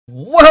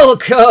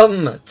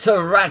Welcome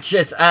to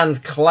Ratchet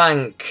and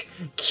Clank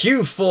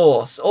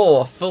Q-Force,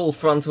 or full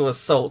Frontal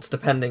Assault,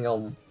 depending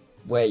on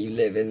where you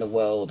live in the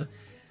world.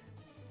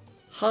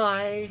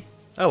 Hi.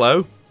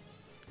 Hello.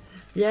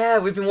 Yeah,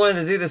 we've been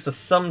wanting to do this for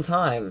some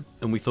time.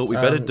 And we thought we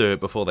better do it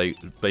before they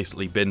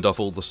basically binned off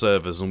all the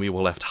servers and we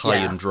were left high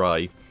and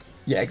dry.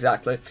 Yeah,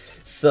 exactly.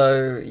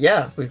 So,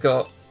 yeah, we've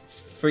got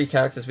 3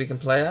 characters we can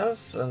play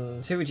as,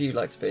 and who would you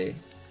like to be?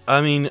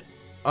 I mean,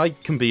 I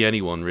can be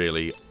anyone,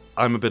 really.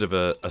 I'm a bit of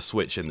a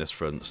switch in this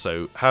front,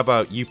 so how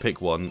about you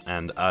pick one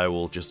and I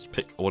will just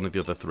pick one of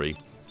the other 3?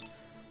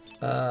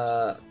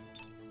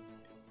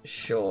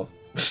 Sure.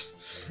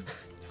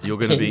 You're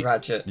gonna be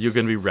Ratchet. You're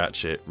gonna be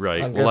Ratchet,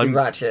 right? I'm gonna be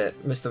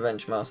Ratchet, Mr.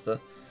 Wrenchmaster.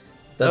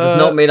 That does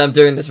not mean I'm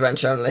doing this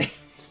wrench only.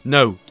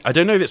 No, I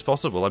don't know if it's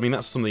possible. I mean,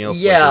 that's something else.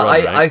 Yeah,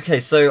 later on, right? okay,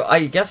 so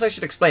I guess I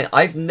should explain.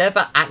 I've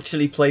never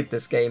actually played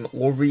this game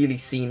or really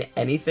seen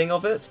anything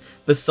of it,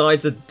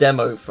 besides a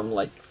demo from,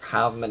 like,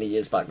 however many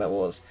years back that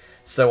was.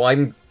 So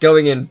I'm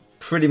going in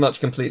pretty much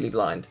completely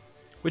blind.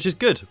 Which is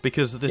good,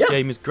 because this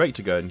game is great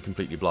to go in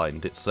completely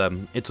blind. It's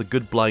a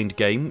good blind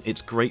game.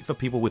 It's great for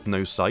people with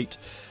no sight.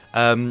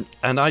 And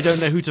I don't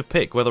know who to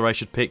pick, whether I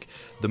should pick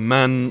the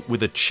man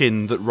with a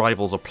chin that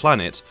rivals a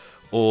planet,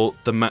 or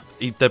the man...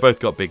 They're both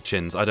got big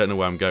chins. I don't know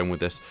where I'm going with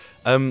this.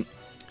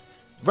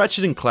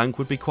 Ratchet and Clank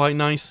would be quite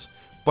nice,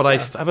 but I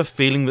have a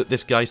feeling that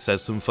this guy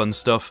says some fun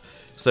stuff,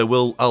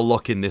 so I'll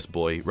lock in this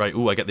boy. Right,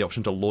 ooh, I get the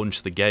option to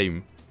launch the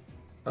game.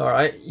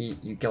 Alright,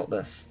 you got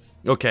this.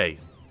 Okay,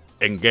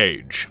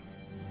 engage.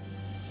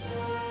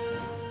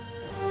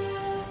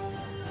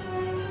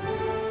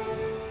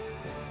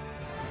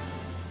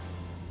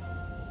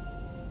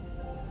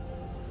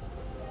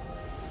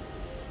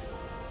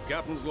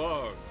 Captain's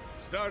log.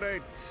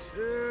 Stardate,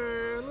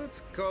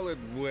 let's call it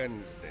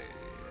Wednesday.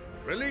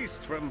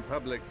 Released from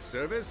public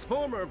service,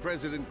 former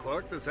President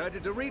Quark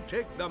decided to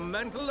retake the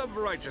mantle of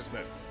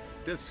righteousness,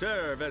 to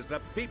serve as the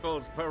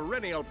people's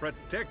perennial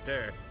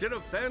protector, to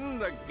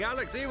defend the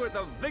galaxy with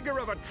the vigor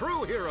of a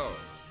true hero.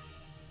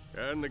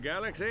 And the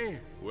galaxy?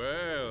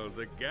 Well,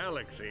 the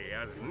galaxy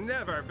has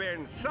never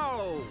been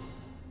so...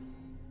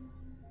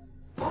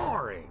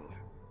 boring.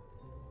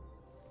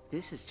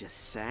 This is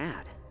just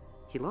sad.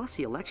 He lost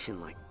the election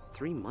like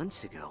 3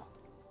 months ago.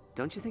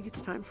 Don't you think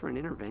it's time for an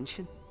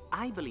intervention?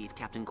 I believe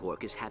Captain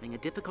Quark is having a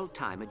difficult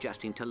time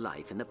adjusting to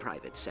life in the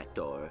private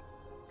sector.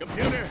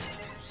 Computer,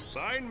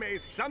 find me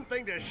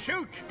something to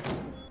shoot!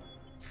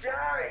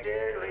 Sorry,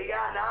 dude, we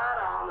got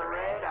nada on the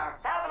radar.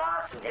 Have an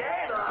awesome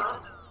day,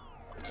 though.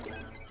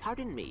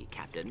 Pardon me,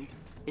 Captain.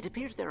 It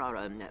appears there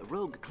are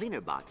rogue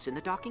cleaner bots in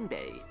the docking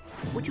bay.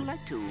 Would you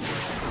like to...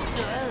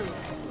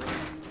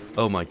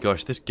 Oh my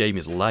gosh, this game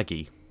is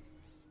laggy.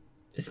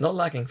 It's not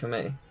lagging for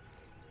me.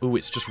 Ooh,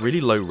 it's just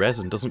really low res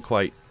and doesn't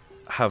quite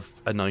have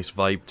a nice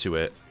vibe to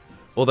it.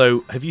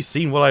 Although, have you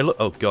seen what I look...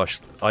 Oh gosh,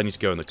 I need to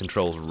go in the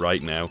controls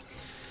right now.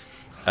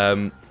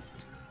 Game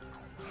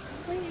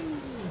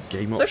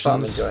So far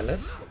I'm options. enjoying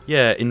this.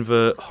 Yeah,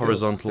 invert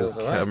horizontal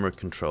feels camera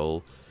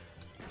control.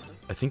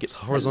 I think it's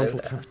horizontal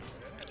camera.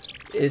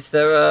 Is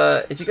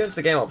there if you go into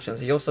the game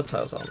options, are your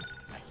subtitles on?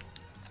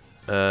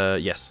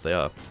 Yes, they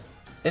are.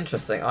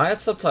 Interesting. I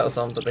had subtitles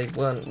on, but they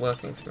weren't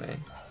working for me.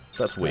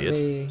 That's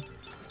weird.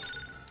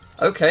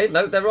 Okay,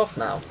 no, they're off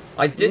now.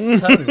 I did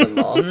turn them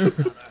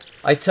on.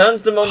 I turned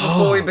them on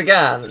before we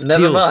began.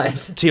 Never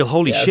mind. Teal,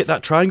 holy shit,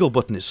 that triangle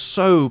button is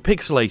so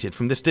pixelated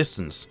from this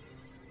distance.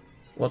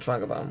 What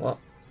triangle button? What?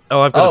 Oh,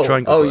 I've got a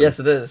triangle button. Oh,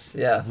 yes, it is.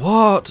 Yeah.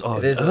 What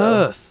on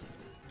earth?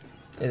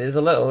 It is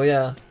a little,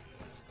 yeah.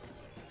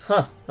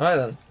 Huh. Alright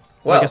then.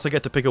 Well, I guess I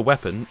get to pick a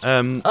weapon.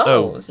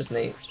 this is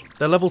neat.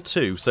 They're level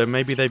 2, so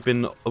maybe they've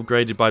been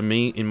upgraded by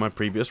me in my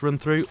previous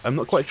run-through. I'm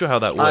not quite sure how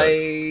that works.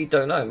 I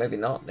don't know, maybe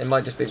not. It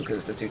might just be because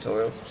it's the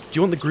tutorial. Do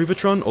you want the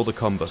Groovatron or the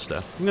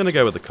Combuster? I'm going to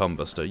go with the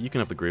Combuster. You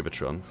can have the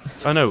Groovatron.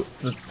 I know.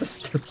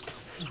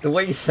 The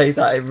way you say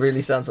that, it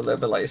really sounds a little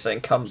bit like you're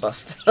saying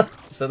Cumbuster.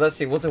 So let's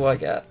see, what do I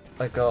get?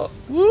 I've got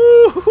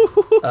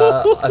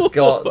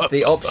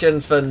the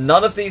option for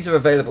none of these are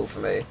available for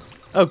me.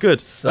 Oh,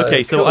 good. So,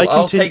 okay, so cool.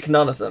 I'll take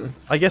none of them.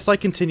 I guess I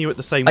continue at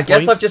the same point. I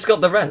guess I've just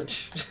got the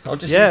wrench. I'll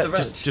just use the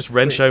wrench. just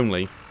wrench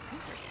only.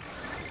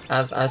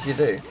 As you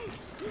do.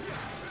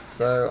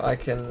 So I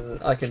can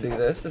do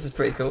this. This is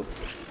pretty cool.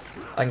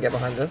 I can get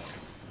behind this.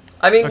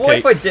 I mean, what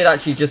if I did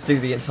actually just do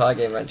the entire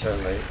game wrench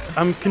only?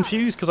 I'm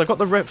confused because I've got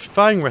the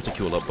firing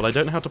reticule up, but I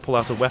don't know how to pull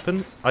out a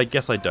weapon. I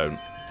guess I don't.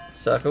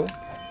 Circle.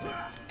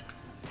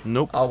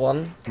 Nope.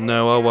 R1.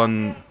 No,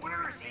 R1.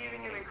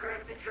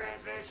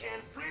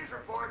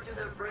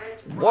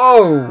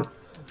 Whoa!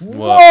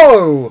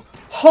 Whoa!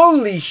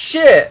 Holy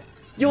shit!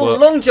 Your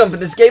long jump in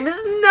this game is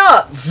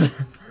nuts!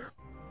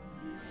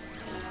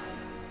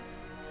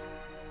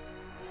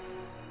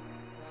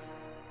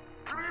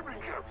 Good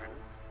evening, Captain.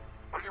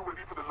 Are you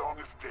ready for the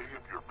longest day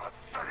of your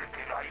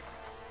pathetic life?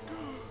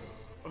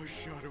 A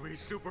shadowy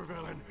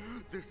supervillain.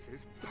 This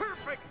is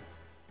perfect.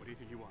 What do you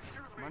think he wants?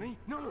 Money?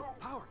 No,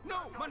 power.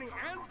 No, money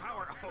and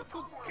power. Oh,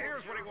 who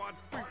cares what he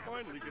wants? We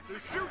finally get to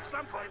shoot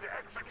something. Trying to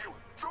execute.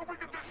 So we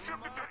get this ship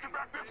detected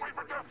back this way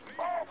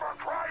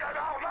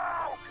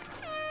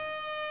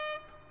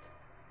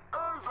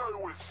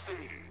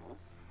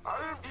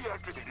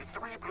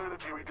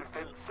military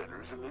defense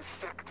centers in this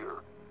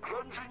sector,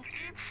 plunging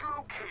each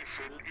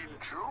location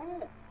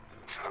into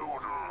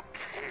total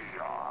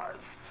chaos.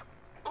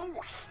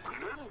 Oh,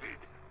 splendid!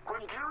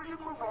 Grungarian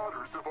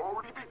marauders have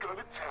already begun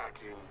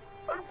attacking.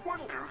 I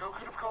wonder who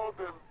could have called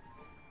them.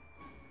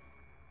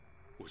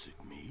 Was it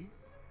me?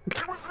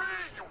 It was me,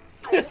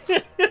 you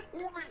dolt!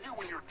 Only you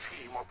and your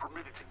team are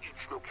permitted to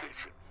each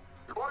location.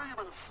 If I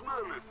even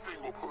smell a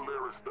single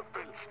Polaris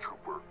defense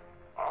trooper,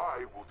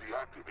 I will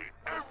deactivate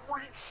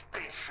every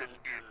station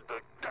in the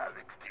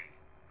galaxy.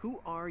 Who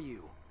are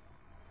you?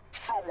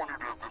 Someone who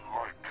doesn't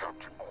like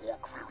Captain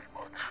Quark very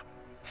much.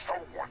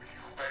 Someone he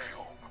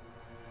failed.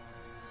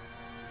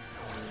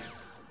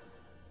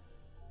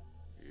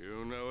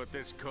 You know what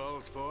this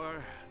calls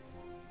for?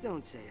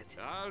 Don't say it.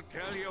 I'll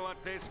tell you what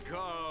this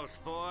calls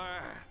for.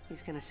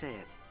 He's gonna say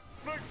it.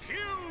 The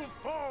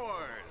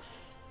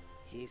Q-Force!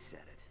 He said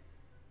it.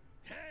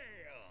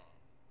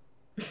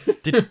 Hail!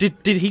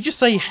 Did he just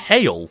say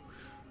hail?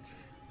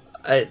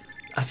 I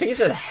think he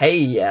said hey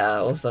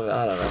yeah or something.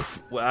 I don't know.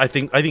 Well, I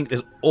think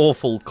there's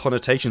awful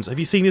connotations. Have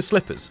you seen his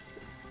slippers?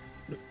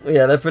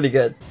 Yeah, they're pretty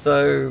good.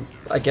 So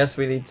I guess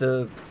we need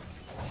to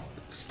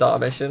start a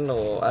mission,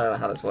 or I don't know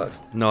how this works.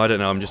 No, I don't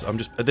know. I'm just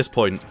at this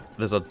point.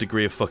 There's a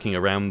degree of fucking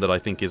around that I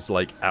think is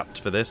like apt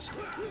for this.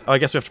 Oh, I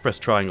guess we have to press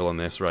triangle on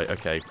this, right?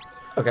 Okay.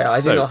 Okay, I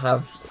So- do not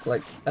have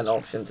like an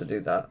option to do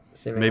that.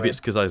 Seemingly. Maybe it's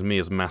because I was me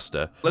as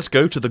master. Let's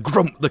go to the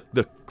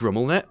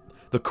Grummelnet,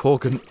 the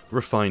Korgan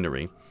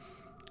refinery.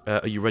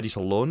 Are you ready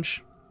to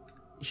launch?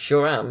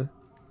 Sure am.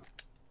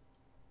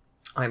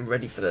 I'm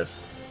ready for this.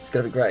 It's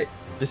gonna be great.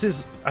 I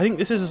think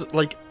this is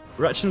like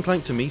Ratchet &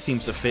 Clank to me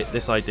seems to fit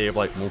this idea of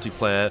like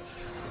multiplayer,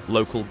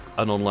 local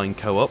and online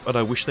co-op, and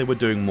I wish they were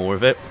doing more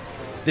of it.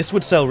 This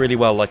would sell really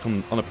well like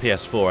on a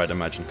PS4, I'd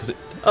imagine, because it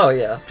Oh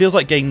yeah. feels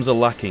like games are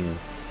lacking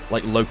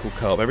like local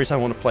co-op. Every time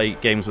I want to play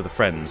games with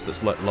friends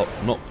that's like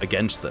not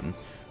against them,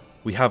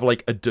 we have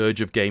like a dirge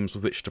of games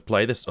with which to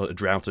play this, or a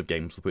drought of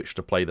games with which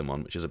to play them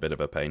on, which is a bit of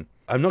a pain.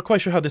 I'm not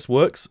quite sure how this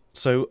works,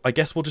 so I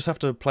guess we'll just have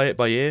to play it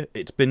by ear.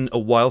 It's been a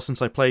while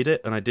since I played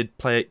it, and I did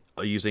play it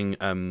using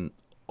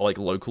like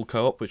local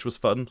co-op, which was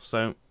fun.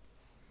 So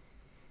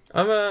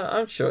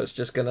I'm sure it's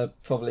just gonna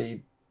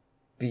probably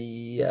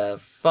be a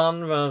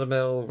fun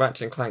run-of-the-mill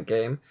Ratchet and Clank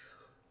game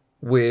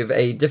with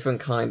a different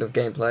kind of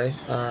gameplay,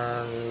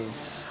 and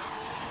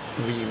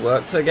we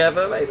work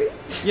together, maybe?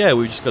 yeah,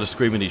 we just got to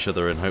scream at each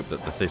other and hope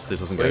that this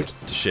doesn't go Sweet.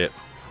 to shit.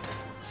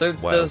 So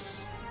Wow.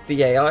 does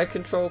the AI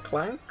control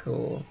Clank,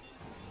 or...?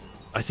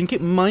 I think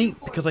it might,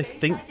 because I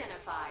think...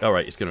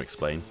 Alright, it's going to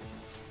explain.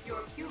 Your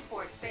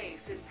Q-Force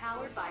base is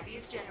powered by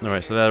these generators.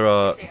 Alright, so there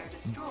are If they are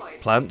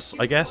destroyed, plants,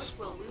 I guess.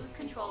 Q-Force will lose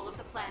control of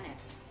the planet.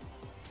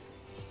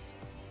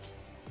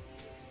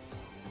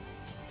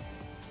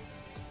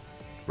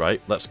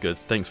 Right, that's good.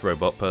 Thanks,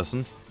 robot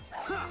person.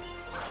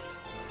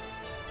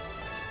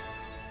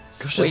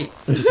 Gosh, Sweet.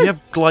 does he have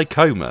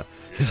glaucoma?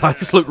 His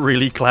eyes look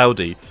really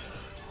cloudy.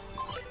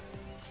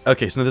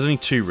 Okay, so now there's only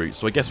two routes,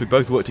 so I guess we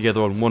both work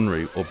together on one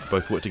route, or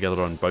both work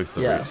together on both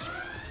the Yeah. routes.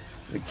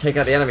 We take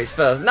out the enemies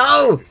first.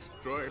 No!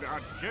 Destroyed our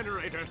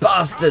generator.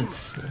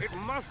 Bastards! It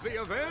must be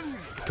avenged.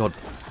 God,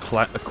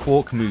 a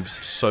Quark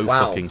moves so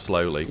Wow. fucking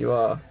slowly. You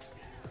are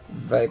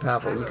very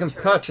powerful. You can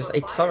purchase a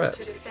To turret.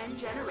 defend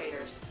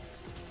generators.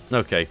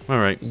 Okay,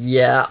 alright.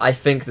 Yeah, I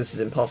think this is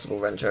impossible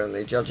wrench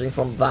only, judging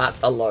from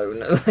that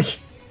alone.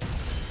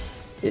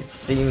 It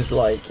seems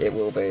like it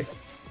will be.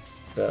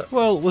 But,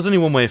 Well, there's only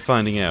one way of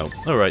finding out.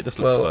 Alright, this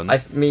looks well, fun.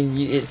 I mean,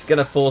 it's going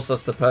to force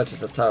us to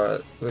purchase a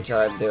turret, which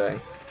I'm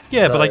doing.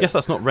 Yeah, but I So, guess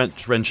that's not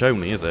wrench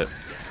only, is it?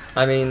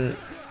 I mean,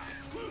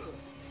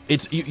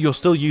 You're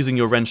still using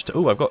your wrench to...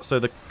 Oh, I've got... So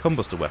the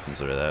combustor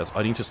weapons are there.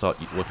 I need to start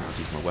working on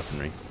using my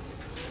weaponry.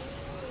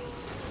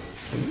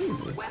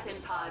 Weapon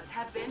pods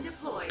have been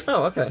deployed.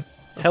 oh, okay.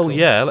 That's Hell cool.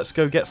 yeah, let's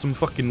go get some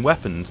fucking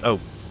weapons. Oh,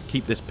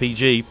 keep this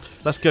PG.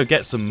 Let's go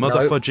get some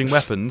motherfudging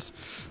weapons.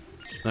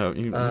 No,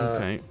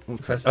 okay.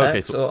 Press Okay,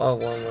 X so... or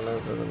R1 when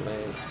over the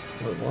main...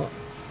 Wait, what?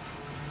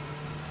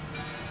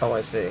 Oh,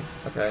 I see.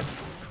 Okay.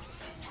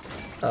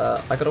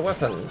 I got a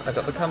weapon. I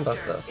got the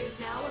combustor. Is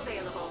now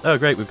available. Oh,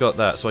 great, we've got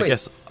that. So I Sweet.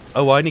 guess...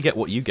 Oh, I only get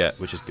what you get,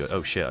 which is good.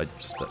 Oh, shit,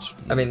 that's...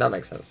 I mean, that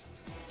makes sense.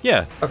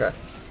 Yeah. Okay.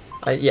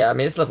 Yeah, I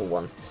mean, it's level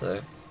 1, so...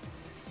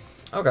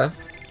 Okay.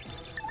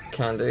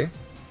 Can do.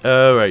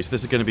 Oh, right, so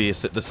this is going to be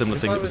the similar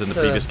If thing I that was in the was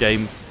to- previous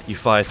game. You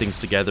fire things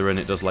together and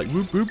it does like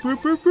whoop, whoop,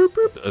 whoop, whoop, whoop,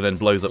 whoop, and then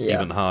blows up Yeah.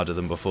 even harder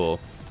than before.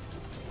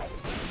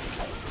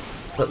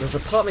 But there's a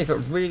part of me that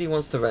really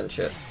wants to wrench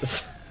it.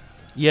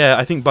 Yeah,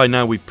 I think by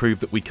now we've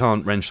proved that we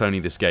can't wrench only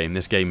this game.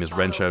 This game is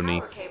wrench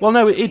only. Well,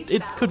 no,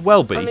 it could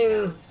well be. I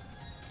mean,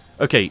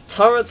 Okay,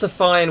 turrets are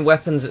fine,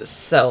 weapons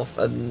itself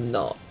are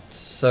not.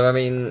 So, I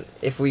mean,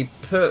 if we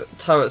put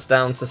turrets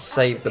down to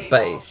save the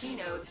base,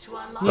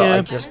 but Yeah.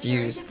 I just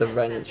use the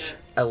wrench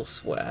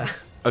elsewhere.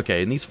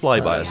 okay, in these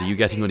flybys, are you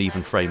getting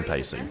uneven frame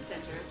pacing?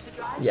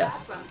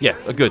 Yes. Yeah,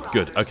 good,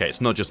 good. Okay, it's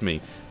not just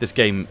me. This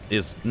game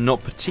is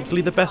not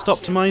particularly the best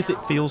optimized.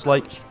 It feels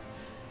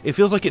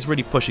like it's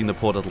really pushing the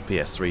poor little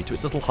PS3 to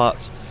its little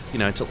hut, you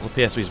know, until the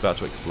PS3 is about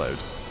to explode.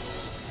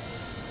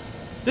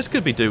 This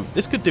could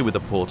do with a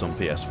port on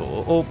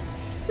PS4, or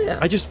Yeah.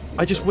 I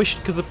just wish,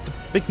 because the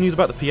big news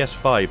about the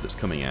PS5 that's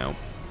coming out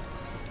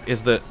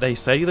is that they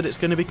say that it's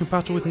going to be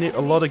compatible with a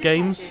lot of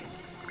games.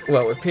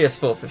 Well, with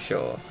PS4 for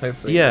sure.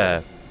 Hopefully.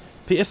 Yeah.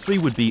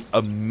 PS3 would be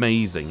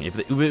amazing. If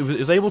it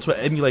was able to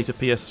emulate a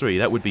PS3,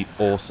 that would be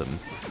awesome.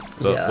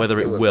 But Yeah, whether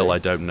it would will, be. I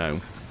don't know.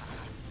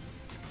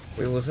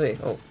 We will see.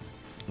 Oh,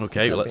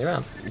 Okay, help me let's...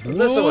 around.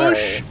 This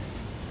Whoosh! away.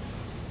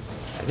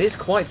 It is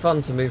quite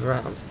fun to move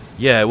around.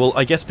 Yeah, well,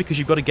 I guess because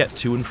you've got to get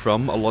to and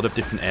from a lot of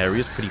different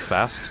areas pretty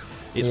fast,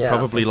 it's Yeah,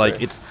 probably that's like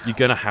true. you're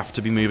gonna have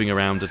to be moving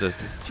around at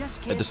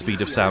the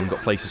speed of sound. Got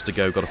places to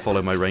go. Got to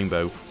follow my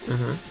rainbow.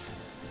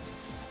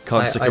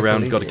 Can't stick I around.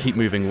 believe Got to you. keep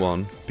moving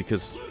one,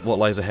 because what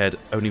lies ahead?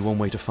 Only one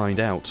way to find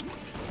out.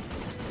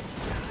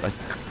 I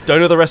don't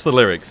know the rest of the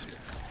lyrics.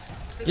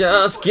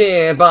 Just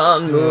keep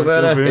on moving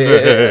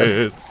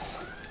ahead.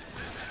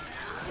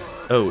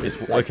 Oh, it's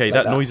okay. like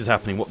That noise is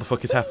happening. What the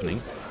fuck is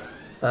happening?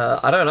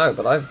 I don't know,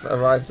 but I've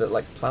arrived at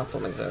like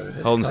platforming zones.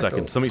 It's Hold on a quite second.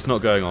 cool. Something's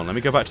not going on. Let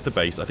me go back to the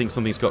base. I think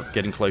something's got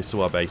getting close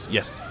to our base.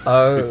 Yes.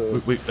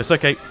 Oh. It's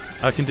okay.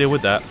 I can deal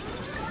with that.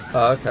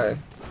 Oh, okay.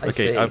 I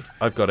Okay, see.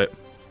 I've got it.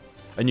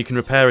 And you can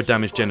repair a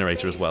damaged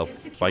generator as well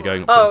by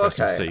going up to Oh,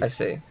 pressing okay. C. I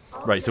see.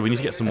 Right, so we need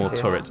to get some more see.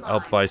 turrets.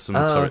 I'll buy some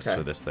Oh, turrets okay.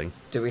 for this thing.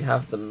 Do we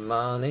have the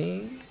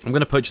money? I'm going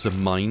to purchase a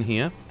mine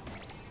here.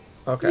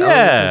 Okay.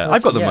 Yeah, we can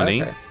I've got the yeah,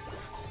 money.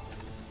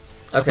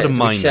 Okay, put a so we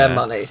mine share there.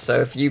 money. So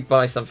if you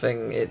buy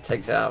something, it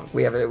takes it out.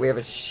 We have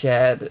a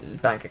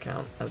shared bank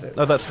account, as it.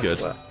 Oh, that's as it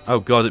good. were. Oh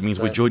god, it means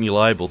we're So- jointly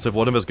liable. So if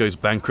one of us goes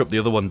bankrupt, the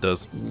other one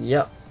does.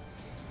 Yep.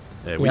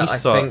 Yeah, we Yeah, need to I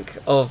start. think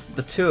of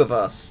the two of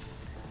us,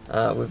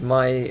 with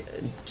my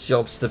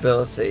job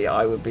stability,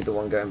 I would be the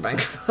one going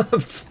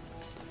bankrupt.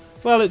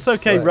 Well, it's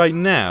okay So- right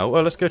now.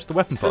 Well, let's go to the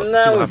weapon pod. For see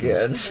now, what we're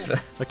happens.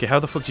 good. Okay, how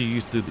the fuck do you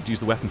use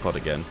the weapon pod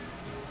again?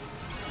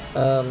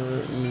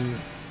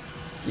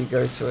 You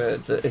go to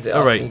it. Is it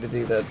All right. asking you to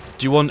do the?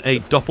 Do you want a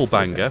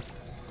doppelbanger?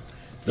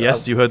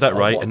 Yes, you heard that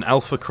right. what? An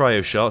alpha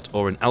cryo shot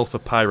or an alpha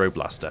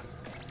pyroblaster.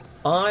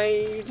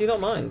 I do not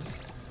mind.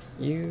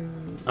 You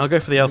I'll go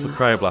for the alpha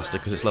cryoblaster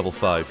because it's level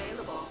 5.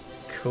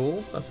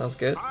 cool? That sounds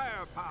good.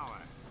 Firepower,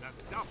 the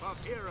stuff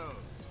of heroes.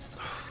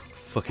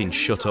 Fucking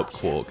shut up,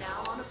 Quark.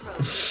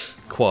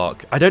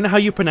 Quark. I don't know how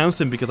you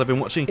pronounce him because I've been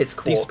watching. It's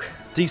Quark.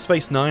 Deep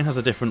Space Nine has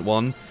a different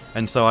one,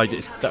 and so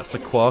that's a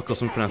Quark, or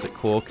some pronounce it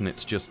Quark, and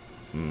it's just.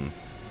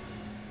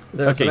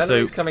 There are Okay, some so-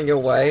 enemies coming your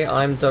way.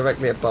 I'm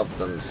directly above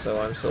them, so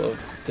I'm sort of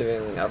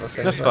doing other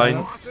things. That's right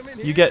fine.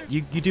 now.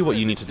 You do what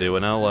you need to do,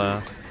 and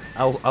I'll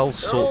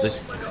sort this.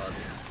 Oh my god.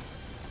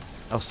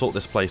 I'll sort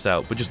this place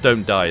out, but just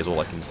don't die is all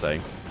I can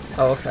say.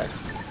 Oh, okay.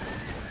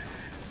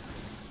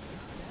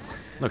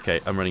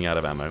 Okay, I'm running out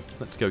of ammo.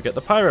 Let's go get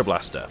the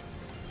pyroblaster.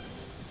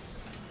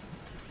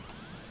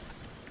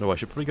 Oh, I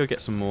should probably go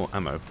get some more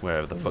ammo,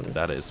 wherever the fuck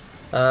that is.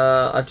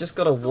 I've just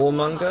got a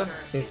warmonger.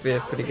 Seems to be a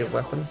pretty good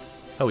weapon.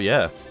 Oh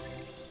yeah.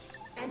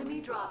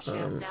 Enemy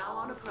dropship now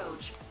on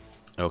approach.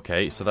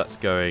 Okay, so that's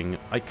going...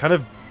 I kind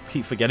of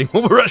keep forgetting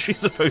what we're actually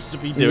supposed to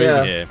be doing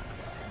Yeah. here.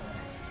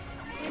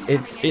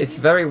 It's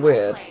very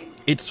weird.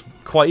 It's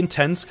quite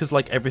intense because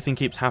like everything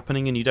keeps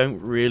happening and you don't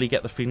really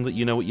get the feeling that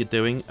you know what you're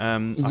doing. I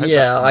hope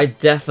Yeah, that's- I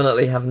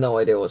definitely have no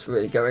idea what's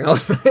really going on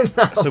right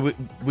now. So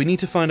we need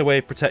to find a way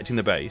of protecting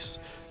the base,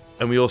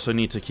 and we also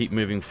need to keep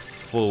moving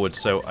forward.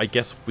 So I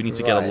guess we need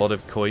to get a Right. lot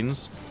of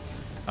coins.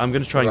 I'm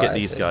going to try and Right, get I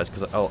these see. guys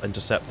because I'll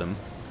intercept them.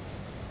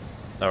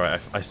 All right,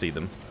 I see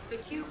them. The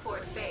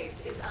Q-Force base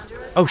is under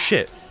attack. Oh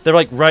shit! They're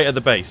like right at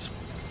the base.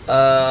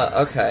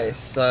 Okay,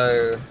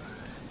 so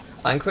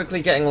I'm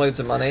quickly getting loads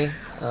of money.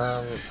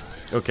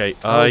 Okay,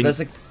 Oh,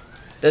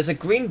 there's a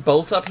green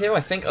bolt up here. I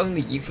think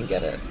only you can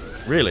get it.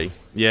 Really?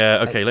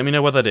 Yeah. Okay. Let me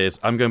know what that is.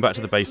 I'm going back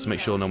to the base to make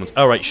sure no one's.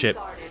 Oh right, shit.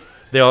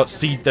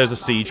 There's a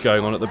siege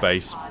going on at the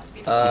base. If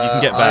you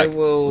can get back,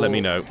 let me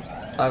know.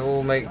 I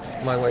will make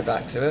my way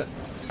back to it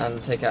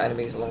and take out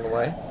enemies along the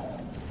way.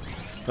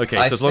 Okay.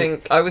 I So as long.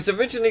 think I was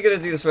originally going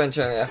to do this wrench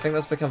only. I think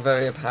that's become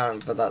very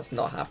apparent, but that's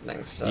not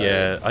happening. So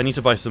Yeah, I need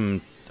to buy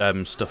some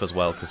stuff as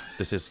well because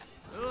this is.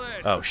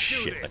 Oh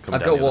shit! They're coming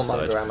I've down got the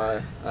other warmonger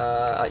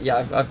side. ammo.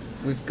 Yeah,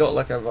 we've got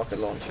like a rocket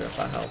launcher if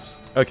that helps.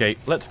 Okay,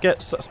 let's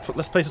place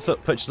purchase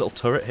a little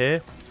turret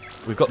here.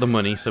 We've got the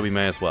money, so we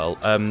may as well.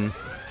 I'm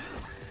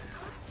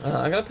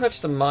gonna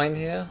purchase a mine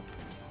here.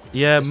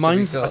 Yeah, So we've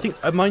mine's. I got-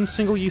 think mine's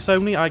single use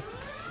only. I'm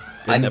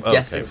okay.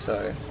 guessing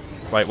so.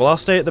 Right. Well, I'll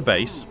stay at the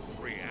base.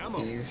 Are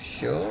you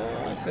sure?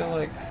 I feel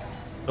like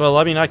Well,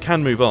 I mean, I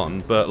can move on,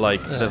 but like,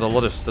 Yeah. there's a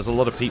lot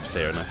of peeps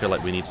here, and I feel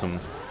like we need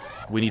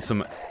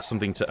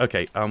something to.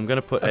 Okay, I'm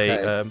gonna put Okay.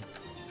 a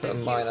put a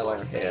mine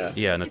along here.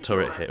 yeah, and a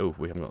turret here. Oh,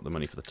 we haven't got the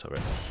money for the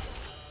turret.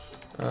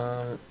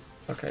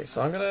 Okay,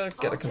 so I'm gonna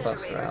get the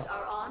combustor Generators out.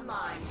 are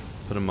online.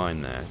 Put a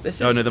mine there. This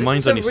is, Oh no, the this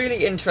mine's is only. a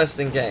really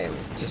interesting game,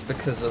 just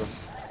because of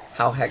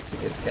how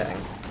hectic it's getting.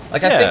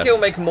 Like, Yeah. I think it'll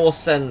make more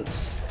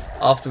sense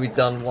after we've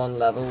done one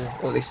level,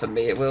 or at least for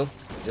me it will.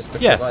 Just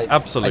because Yeah,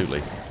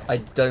 absolutely. I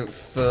don't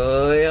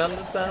fully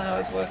understand how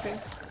it's working.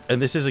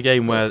 And this is a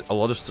game where a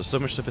lot of so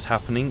much stuff is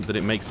happening that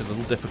it makes it a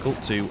little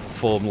difficult to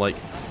form like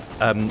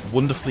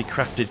wonderfully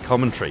crafted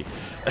commentary,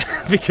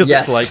 because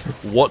it's like,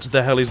 what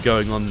the hell is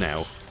going on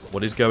now?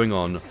 What is going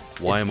on?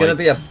 Why am I? It's gonna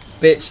be a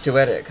bitch to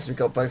edit because we've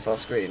got both our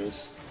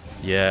screens.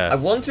 Yeah. I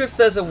wonder if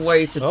there's a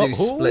way to do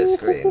split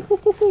screen.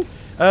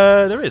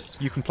 There is.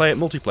 You can play it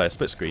multiplayer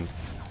split screen.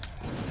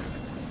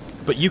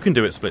 But you can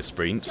do it split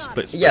screen.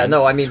 Yeah,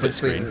 no, I mean split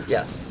between. screen.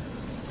 Yes,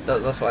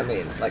 that's what I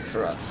mean. Like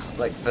for us,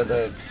 like for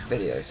the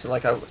video. So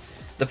like,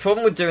 the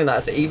problem with doing that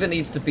is it either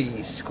needs to be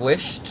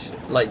squished,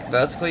 like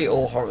vertically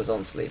or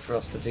horizontally, for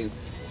us to do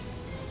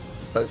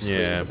both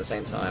screens at the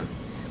same time,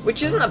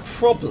 which isn't a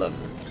problem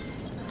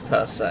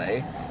per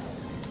se.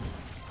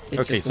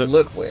 It just will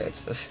look weird.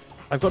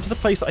 I've got to the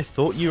place that I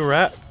thought you were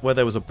at, where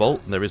there was a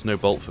bolt, and there is no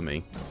bolt for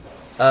me.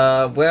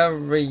 Where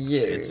are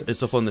you?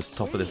 It's up on this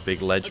top of this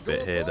big ledge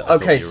bit here. That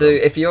okay, so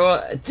if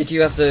you're, did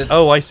you have to?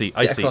 Oh, I see.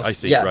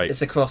 Yeah, right.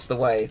 it's across the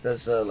way.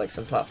 There's like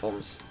some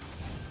platforms.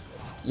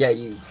 Yeah,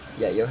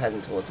 you're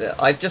heading towards it.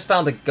 I've just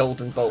found a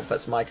golden bolt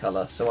that's my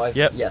color, so I've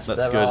yes,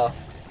 that's good.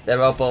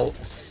 There are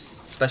bolts,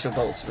 special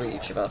bolts for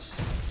each of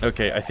us.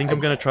 Okay, I think I'm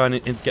gonna try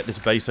and get this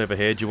base over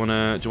here. Do you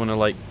wanna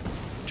like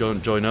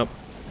join up?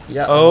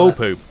 Yeah. Oh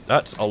poop!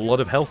 That's a lot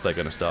of health they're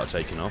gonna start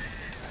taking off.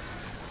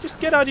 Just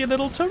get out of your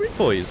little turret,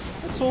 boys.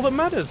 That's all that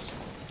matters.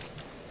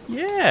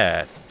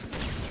 Yeah.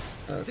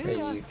 Okay,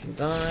 you can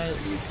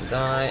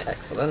die.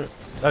 Excellent.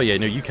 Oh yeah,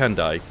 no, you can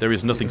die. There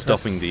is nothing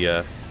stopping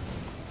the.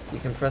 You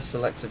can press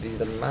select to view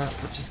the map,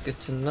 which is good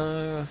to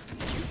know.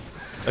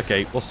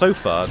 Okay, well so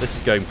far this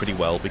is going pretty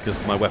well because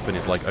my weapon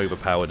is like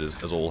overpowered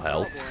as all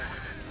hell.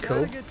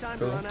 Cool.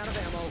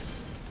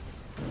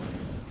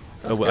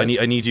 Oh, well,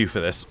 I need you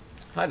for this.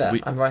 Hi there,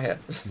 I'm right here.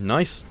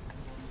 Nice.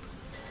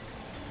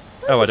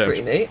 This is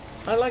pretty neat.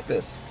 I like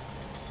this.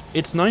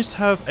 It's nice to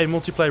have a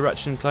multiplayer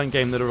Ratchet & Clank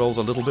game that revolves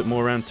a little bit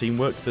more around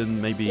teamwork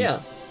than maybe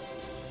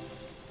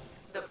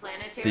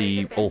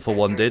the All for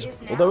One did.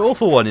 Although All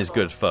for One is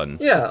good fun.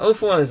 Yeah, All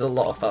for One is a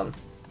lot of fun.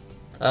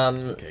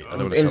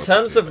 In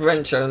terms of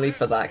wrench only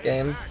for that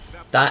game,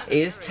 that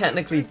is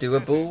technically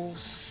doable,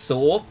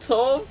 sort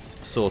of.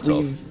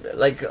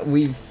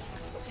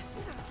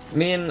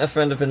 Me and a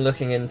friend have been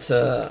looking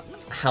into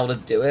how to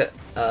do it.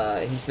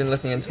 He's been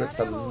looking into it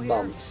for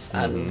months,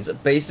 and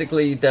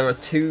basically there are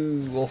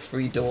 2 or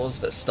 3 doors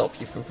that stop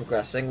you from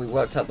progressing. We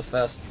worked out the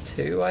first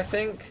 2, I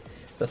think.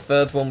 The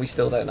third one we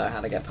still don't know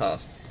how to get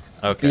past.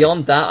 Okay.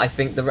 Beyond that, I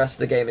think the rest of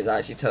the game is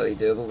actually totally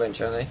doable,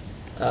 wrench only.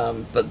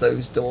 But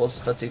those doors,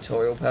 for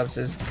tutorial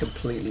purposes,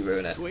 completely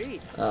ruin it.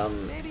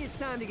 Maybe it's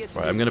time to get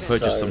some right, I'm going to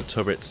purchase some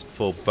turrets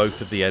for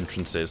both of the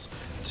entrances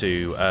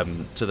to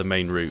the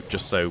main route,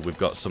 just so we've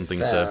got something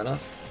Fair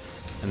enough.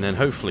 And then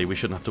hopefully we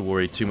shouldn't have to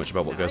worry too much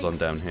about what goes on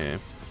down here.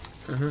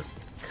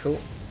 Cool.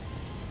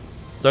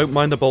 Don't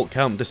mind the bolt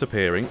count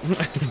disappearing.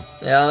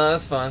 Yeah, no,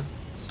 that's fine.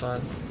 It's fine.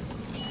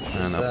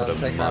 And I'll put a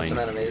taking out some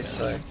mine. enemies,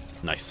 so...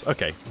 Nice.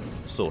 Okay.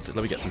 Sorted.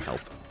 Let me get some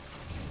health.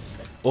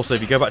 Also,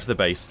 if you go back to the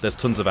base, there's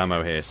tons of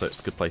ammo here, so it's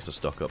a good place to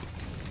stock up.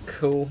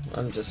 Cool.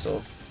 I'm just sort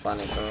of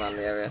finding some around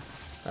the area.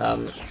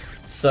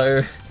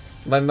 So,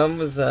 my mum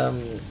was... I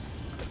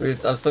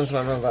was talking to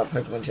my mum about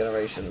Pokemon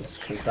Generations,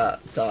 because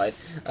that died.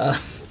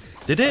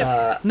 Did it?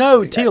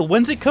 No, Teal,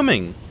 when's it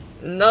coming?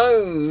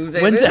 No,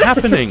 David. When's it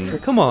happening?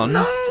 Come on.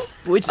 No.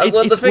 We're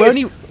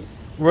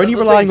only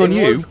relying on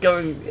you.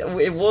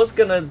 It was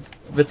gonna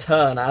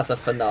return as a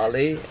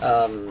finale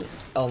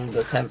on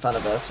the 10th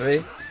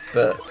anniversary,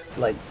 but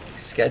like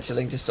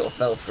scheduling just sort of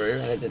fell through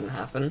and it didn't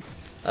happen.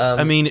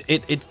 I mean,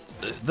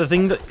 the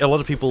thing that a lot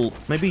of people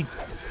maybe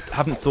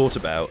haven't thought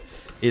about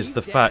is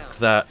the fact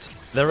that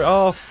there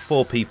are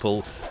 4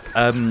 people.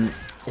 2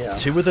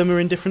 of them are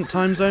in different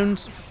time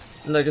zones.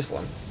 No, just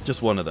one.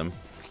 Just one of them.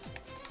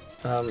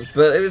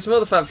 But it was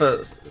more the fact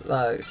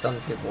that some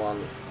people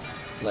aren't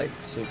like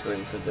super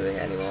into doing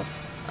it anymore.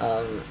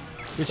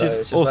 Which so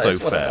is also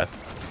fair.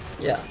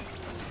 Yeah.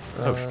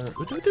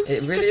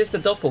 It really is the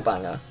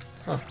doppelbanger.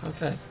 Huh,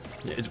 okay.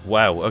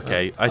 Wow,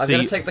 okay. I see.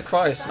 I'm gonna take the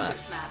cryo smack.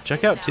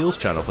 Check out Teal's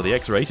channel for the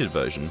X-rated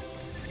version.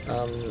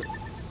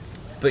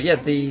 But yeah,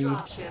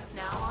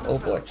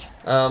 oh boy.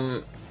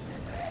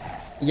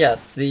 Yeah,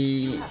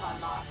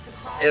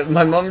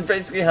 my mum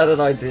basically had an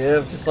idea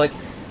of just like,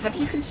 have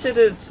you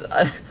considered,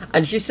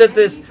 and she said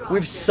this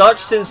with such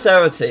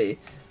sincerity,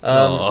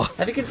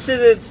 have you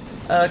considered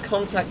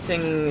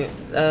contacting,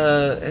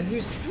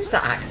 who's the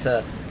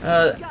actor?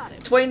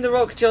 Dwayne "The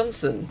Rock"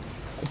 Johnson.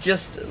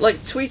 Just,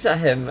 like, tweet at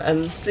him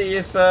and see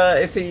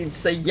if he'd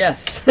say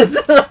yes.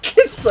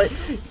 It's like,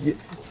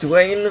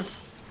 Dwayne,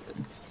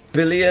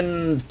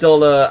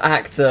 billion-dollar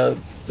actor,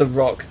 The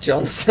Rock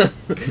Johnson.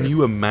 Can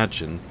you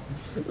imagine?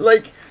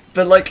 Like,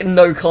 but like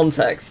no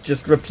context,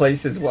 just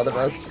replaces one of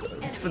us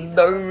for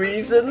no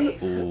reason.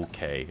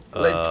 Okay.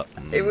 Like,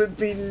 it would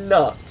be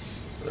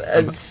nuts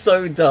and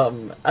so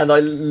dumb, and I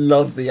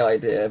love the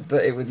idea,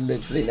 but it would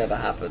literally never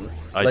happen.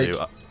 I do.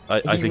 I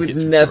think would it's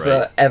never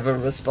great. Ever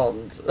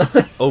respond.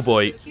 Oh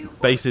boy,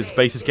 base is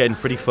getting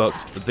pretty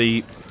fucked.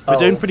 We're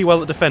doing pretty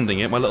well at defending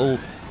it.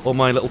 All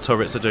my little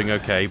turrets are doing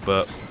okay,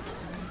 but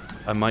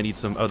I might need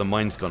some... Oh, the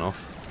mine's gone off.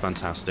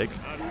 Fantastic.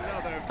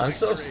 I'm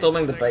sort of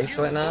storming the base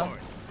right now.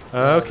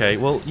 Okay,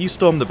 well, you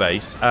storm the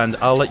base, and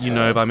I'll let you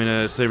know if I'm in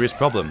a serious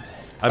problem.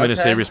 I'm in a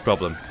serious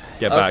problem.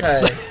 Get back.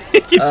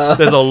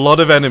 There's a lot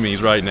of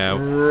enemies right now,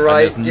 and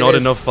there's not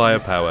enough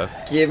firepower.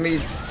 Give me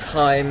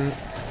time.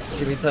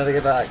 Give me time to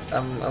get back.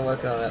 I'm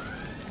working on it.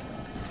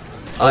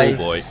 Oh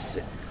boy.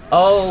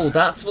 Oh,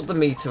 that's what the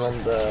meter on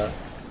the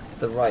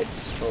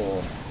right's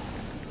for.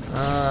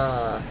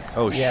 Ah.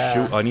 Oh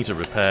shoot! I need to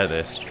repair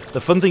this.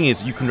 The fun thing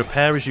is, you can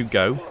repair as you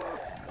go.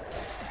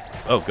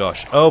 Oh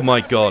gosh! Oh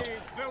my god!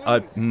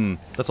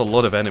 That's a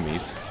lot of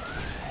enemies.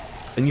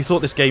 And you thought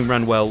this game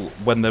ran well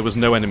when there was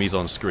no enemies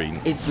on screen.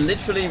 It's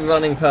literally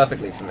running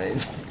perfectly for me.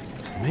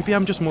 Maybe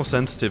I'm just more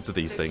sensitive to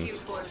these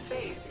things.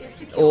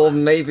 Or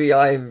maybe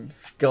I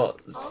got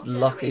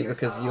lucky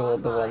because you're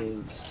the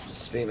one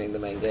streaming the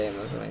main game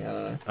or something. I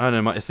don't know. I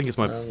don't know. I think it's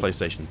my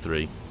PlayStation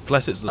 3.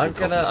 Bless its little I'm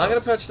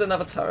gonna purchase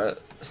another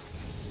turret.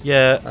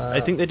 Yeah, I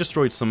think they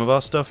destroyed some of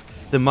our stuff.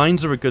 The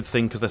mines are a good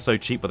thing because they're so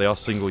cheap, but they are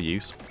single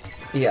use.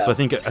 Yeah. So I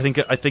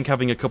think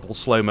having a couple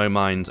slow-mo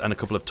mines and a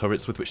couple of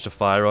turrets with which to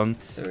fire on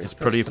is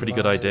pretty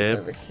good idea.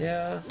 Over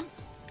here.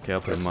 Okay,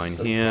 I'll put a mine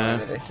here.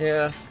 Over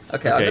here.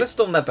 Okay, I'm gonna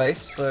storm their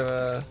base.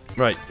 So.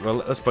 Right.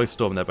 Well, let's both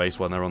storm their base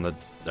when they're on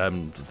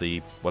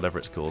the whatever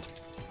it's called.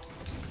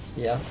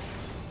 Yeah.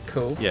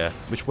 Cool. Yeah.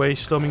 Which way are you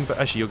storming? But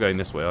actually, you're going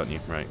this way, aren't you?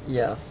 Right.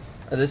 Yeah.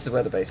 This is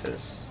where the base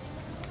is.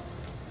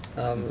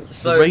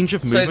 So the range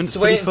of movement's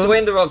pretty fun.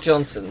 Dwayne The Rock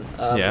Johnson.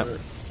 Yeah.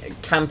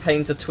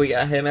 Campaign to tweet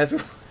at him,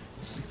 everyone.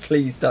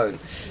 Please don't.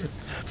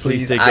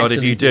 Please, dear God,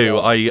 if you do,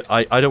 I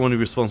don't want to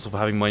be responsible for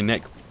having my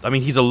neck. I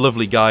mean, he's a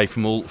lovely guy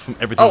from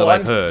everything that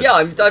I've heard. Yeah,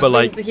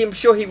 I'm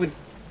sure he would.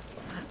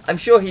 I'm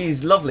sure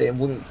he's lovely and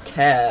wouldn't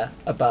care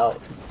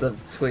about the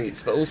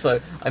tweets, but also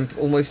I'm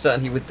almost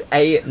certain he would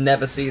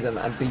never see them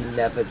and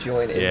never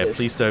join in this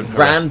please don't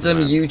random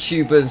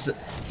YouTuber's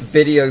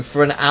video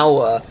for an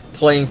hour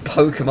playing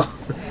Pokemon.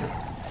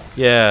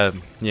 Yeah.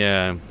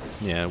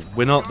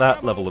 We're not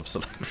that level of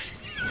celebrity.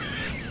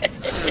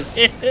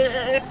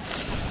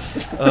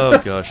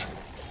 Oh gosh.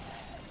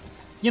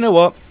 You know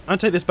what? I'll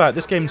take this back.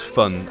 This game's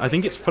fun. I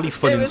think it's probably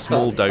fun in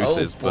small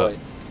doses, but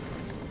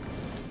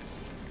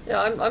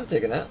yeah, I'm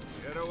digging it.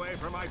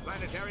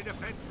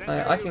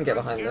 I can get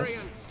behind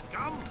this.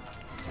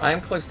 I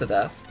am close to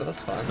death, but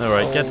that's fine. All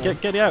right,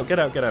 get out.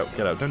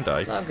 Don't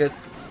die. No, I'm good.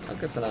 I'm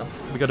good for now.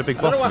 We got a big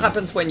boss. I don't know what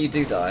happens when you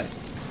do die.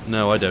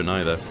 No, I don't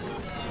either.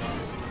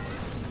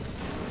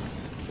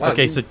 Wow,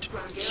 okay, so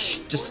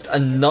just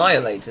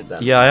annihilated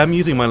them. Yeah, I am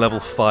using my level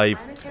 5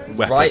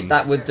 weapon. Right,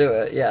 that would do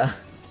it. Yeah.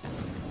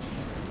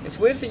 It's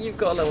weird that you've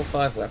got a level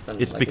 5 weapon.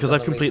 It's because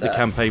I've completed the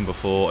campaign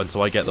before, and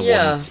so I get the ones.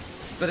 Yeah,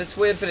 but it's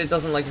weird that it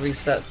doesn't like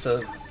reset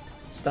to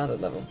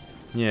standard level.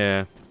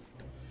 Yeah.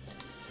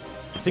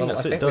 I think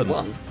that's it done. We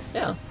won.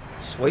 Yeah.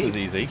 Sweet. It was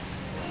easy.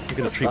 I'm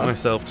going to treat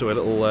myself to a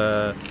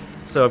little...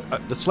 So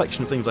the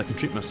selection of things I can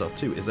treat myself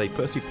to is a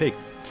Percy Pig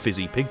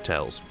fizzy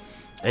pigtails,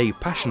 a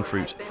passion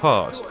fruit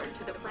heart,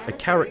 a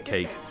carrot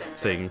cake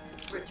thing,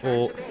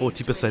 or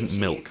 40%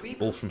 milk,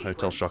 all from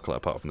Hotel Chocolat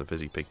apart from the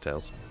fizzy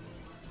pigtails.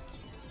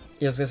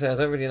 Yeah, I was going to say, I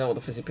don't really know what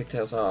the fizzy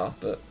pigtails are,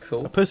 but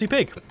cool. A Percy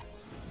Pig!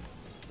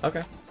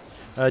 Okay.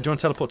 Do you want to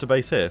teleport to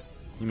base here?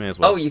 You may as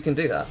well. Oh, you can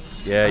do that?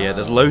 Yeah,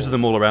 there's loads of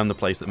them all around the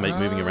place that make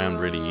moving around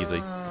really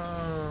easy.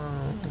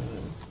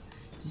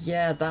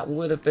 Yeah, that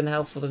would have been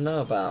helpful to know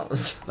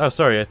about. Oh,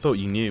 sorry, I thought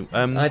you knew.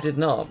 I did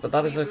not, but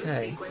that is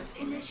okay.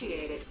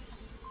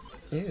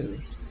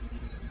 Ew.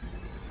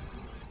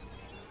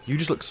 You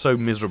just look so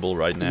miserable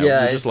right now.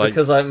 Yeah, You're just like,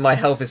 because my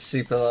health is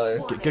super low.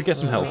 Go get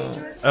some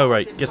health. Oh,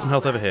 right, get some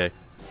health over here.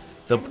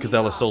 Because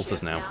they'll assault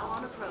us now.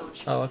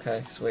 Oh,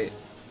 okay, sweet.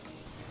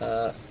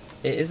 It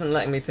isn't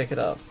letting me pick it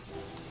up.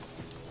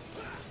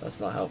 That's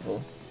not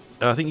helpful.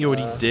 I think you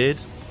already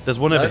did. There's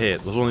one over here.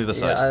 There's one on the other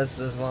side. Yeah,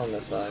 there's one on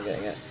this side. I'm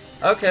getting it.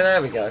 Okay,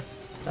 there we go.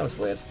 That was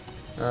weird.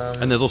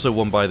 And there's also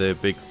one by the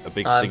big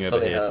thing over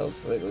here. Healed.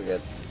 We're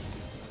good.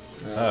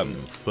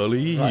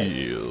 Fully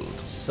healed.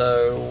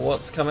 So,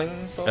 what's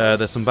coming for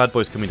there's some bad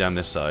boys coming down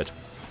this side.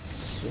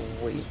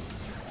 Sweet.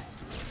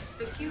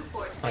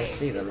 I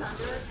see them.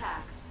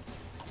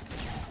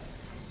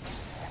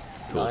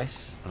 Cool.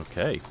 Nice.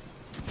 Okay.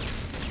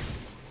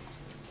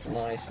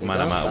 Nice.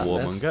 Man, I'm out of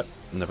warmonger.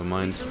 Never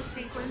mind.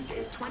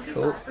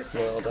 Cool.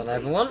 Well done,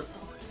 everyone.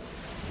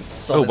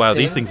 Oh wow,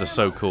 these things are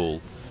so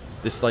cool.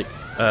 This like,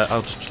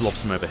 I'll just lob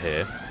some over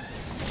here.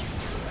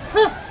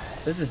 Huh.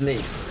 This is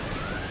neat.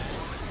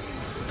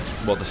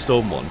 What, the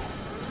storm one?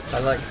 I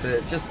like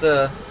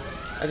the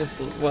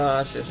well,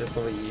 I should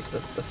probably use the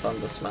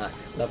Thunder Smack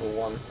level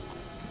 1.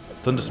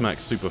 Thunder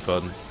Smack's super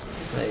fun.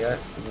 There you go.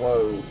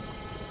 Whoa.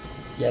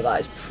 Yeah,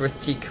 that is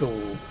pretty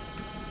cool.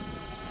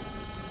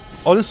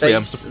 Honestly,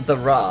 the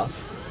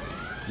Wrath.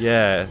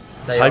 Yeah.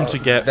 They Time are to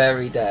get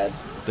very dead.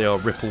 They are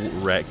ripple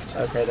wrecked.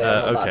 Okay, they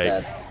are not that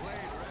dead.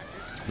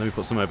 Let me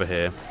put some over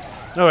here.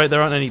 Alright,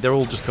 there aren't any. They're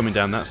all just coming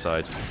down that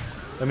side.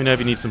 Let me know if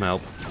you need some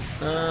help.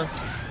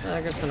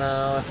 Good for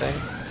now, I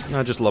think.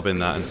 I'll just lob in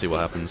that and see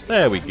what happens.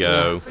 There we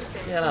go.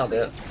 Yeah, that'll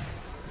do it.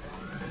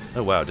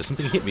 Oh wow, did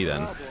something hit me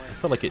then? I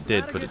felt like it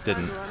did, but it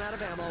didn't.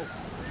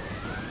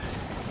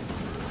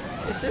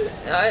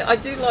 I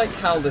do like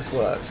how this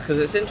works, because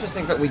it's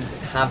interesting that we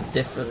have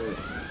different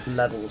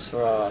levels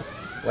for our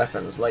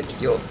weapons. Like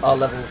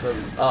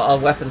our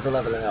weapons are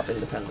leveling up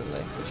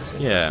independently, which is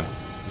interesting. Yeah,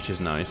 which is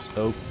nice.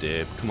 Oh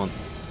dear, come on.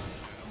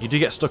 You do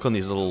get stuck on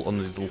these little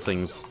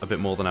things a bit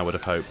more than I would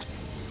have hoped.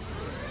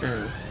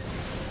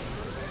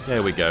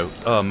 There we go.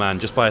 Oh man,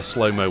 just by a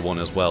slow-mo one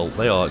as well.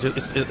 They are.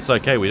 It's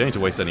okay. We don't need to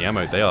waste any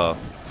ammo. They are.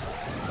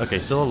 Okay,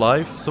 still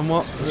alive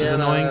somewhat, which is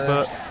annoying,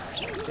 but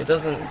it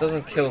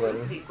doesn't kill them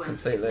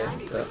completely.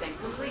 But...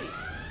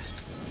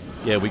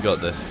 yeah, we got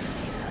this.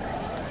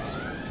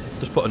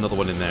 Just put another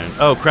one in there.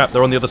 Oh crap!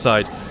 They're on the other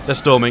side. They're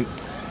storming.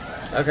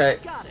 Okay,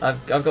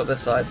 I've got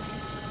this side.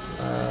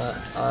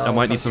 I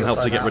might need some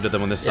help to get rid of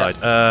them on this side.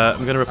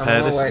 I'm going to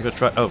repair this. I'm going to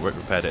try. Oh, right,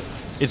 repaired it.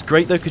 It's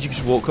great though because you can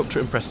just walk up to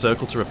it and press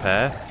circle to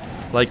repair.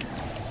 Like,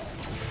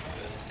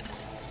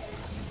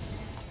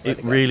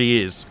 it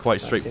really is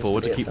quite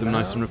straightforward to keep them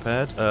nice and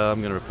repaired. I'm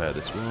going to repair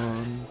this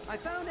one.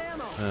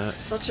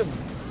 Such a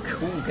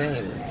cool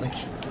game. Like,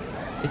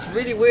 it's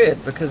really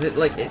weird because it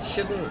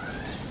shouldn't.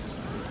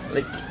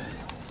 Like,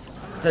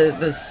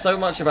 there's so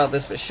much about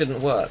this that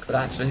shouldn't work, but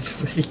actually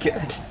it's really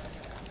good.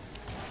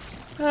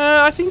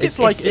 I think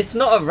it's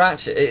not a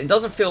Ratchet. It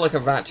doesn't feel like a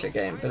Ratchet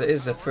game, but it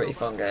is a pretty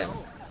fun game.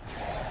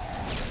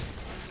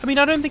 I mean,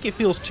 I don't think it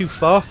feels too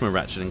far from a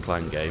Ratchet and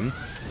Clank game.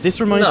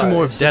 This reminds me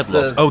more of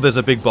Deadlock. Oh, there's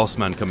a big boss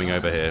man coming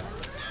over here.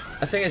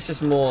 I think it's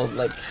just more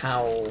like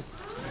how,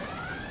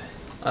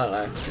 I don't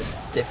know,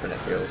 just different it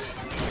feels.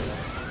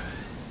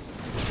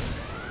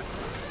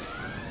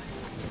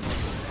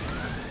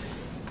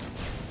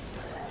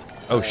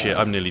 Oh shit,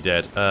 I'm nearly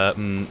dead.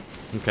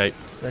 Okay.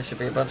 There should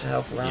be a bunch of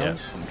health around. Yeah,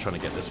 I'm trying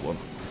to get this one.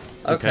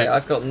 Okay,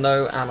 I've got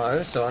no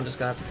ammo, so I'm just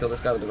going to have to kill this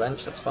guy with the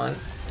wrench, that's fine.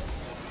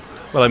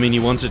 Well, I mean,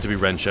 you wanted to be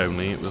wrench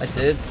only. It was. I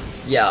did.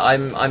 Yeah,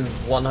 I'm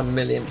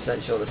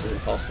 1,000,000% sure this is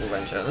impossible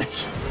wrench only.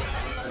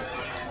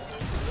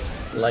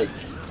 Like,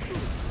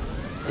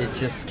 it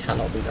just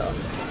cannot be done.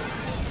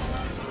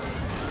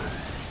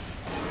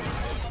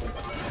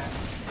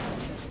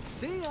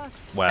 See ya.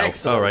 Wow.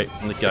 Alright,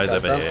 and the guy's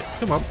over here.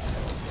 Come on.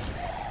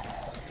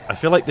 I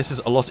feel like this is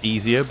a lot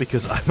easier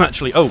because I'm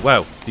actually... oh,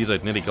 wow. These I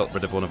nearly got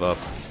rid of one of our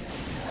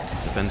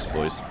defense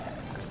boys.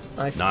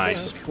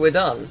 Nice. Think we're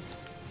done.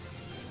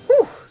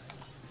 Whew.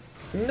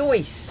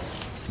 Nice.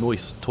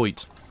 Nice.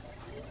 Toit.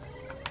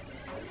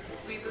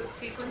 Reboot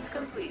sequence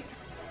complete.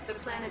 The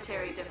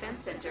Planetary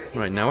Defense Center is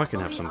Right, now I can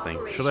have something.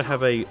 Should I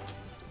have a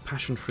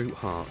passion fruit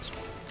heart?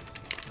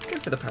 Go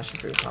for the passion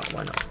fruit heart,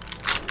 why not?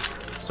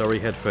 Sorry,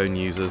 headphone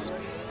users.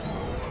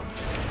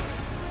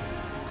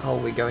 Oh,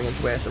 we're going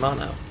into ASMR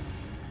now.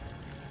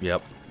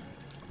 Yep.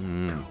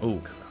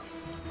 Oh,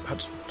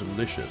 that's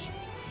delicious.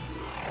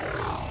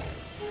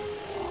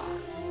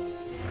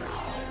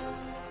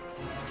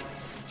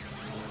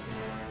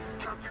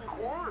 Captain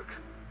Quark,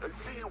 I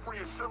see you've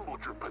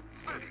reassembled your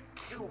pathetic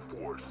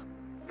Q-Force.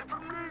 It's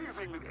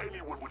amazing that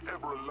anyone would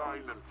ever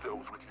align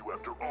themselves with you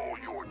after all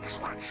your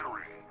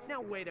treachery.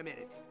 Now wait a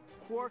minute.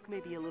 Quark may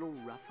be a little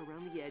rough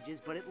around the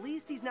edges, but at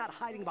least he's not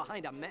hiding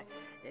behind a mask.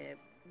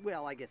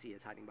 Well, I guess he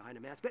is hiding behind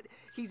a mask, but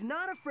he's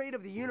not afraid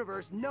of the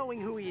universe knowing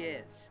who he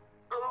is.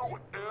 Oh,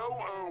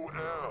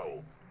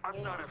 LOL.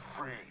 I'm not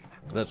afraid.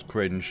 That's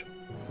cringe.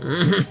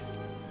 You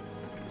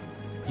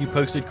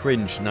posted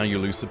cringe, now you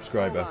lose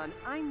subscriber. Hold on,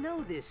 I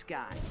know this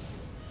guy.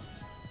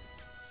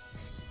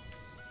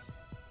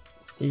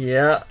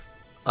 Yeah,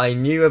 I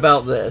knew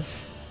about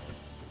this.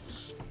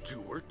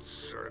 Stuart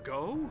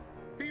Sergo?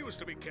 He used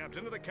to be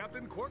captain of the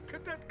Captain Quark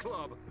Cadet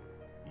Club.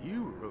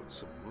 You wrote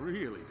some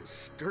really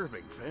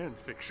disturbing fan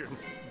fiction.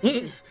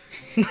 I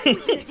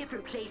was in a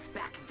different place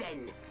back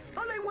then.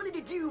 All I wanted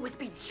to do was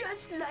be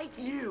just like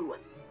you.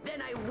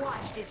 Then I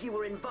watched as you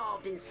were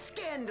involved in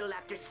scandal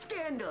after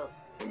scandal.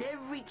 And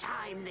every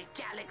time the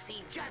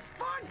galaxy just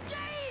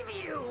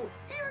forgave you!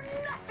 You're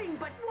nothing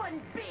but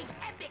one big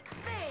epic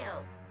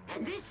fail!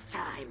 And this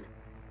time,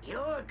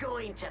 you're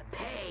going to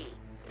pay.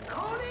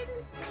 Colon,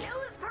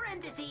 close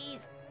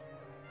parentheses.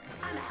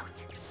 I'm out.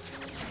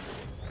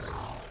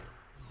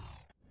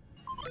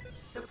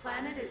 The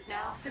planet is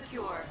now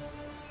secure.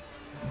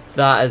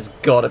 That has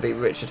got to be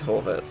Richard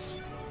Horvitz.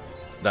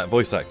 That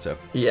voice actor.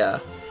 Yeah.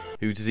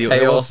 Who does he?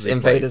 Chaos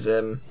Invader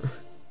Zim.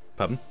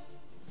 Pardon?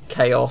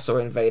 Chaos or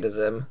Invader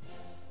Zim.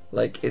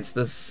 Like,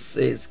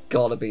 it's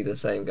got to be the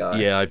same guy.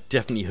 Yeah, I've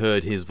definitely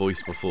heard his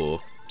voice before.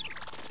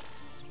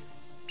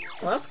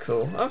 Well, that's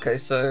cool. Okay,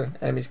 so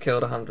enemies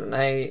killed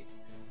 108.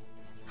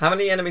 How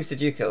many enemies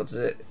did you kill? Is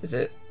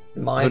it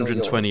mine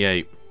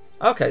 128. or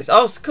yours? Okay,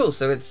 so cool.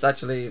 So it's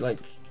actually like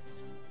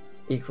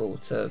equal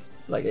to,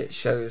 like, it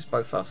shows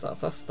both our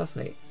stuff. That's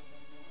neat.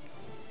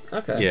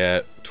 Okay.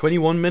 Yeah,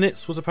 21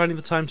 minutes was apparently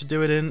the time to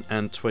do it in,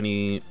 and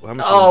 20. How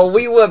much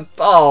we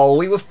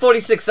were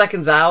 46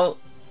 seconds out.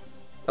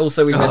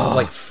 Also, we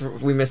missed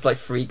we missed like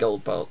 3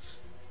 gold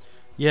bolts.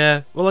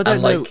 Yeah, well, I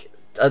don't know.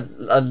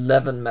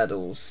 11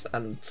 medals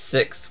and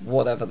 6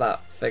 whatever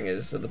that thing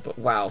is.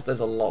 Wow, there's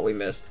a lot we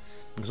missed.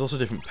 There's also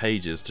different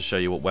pages to show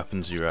you what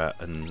weapons you're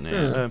at, and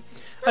I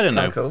don't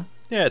know. Cool.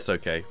 Yeah, it's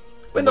okay.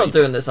 We're not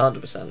doing this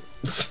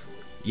 100%.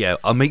 Yeah,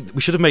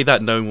 we should have made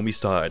that known when we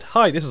started.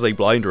 Hi, this is a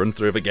blind run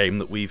through of a game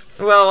that we've...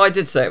 Well, I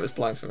did say it was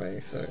blind for me,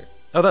 so...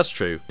 Oh, that's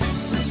true.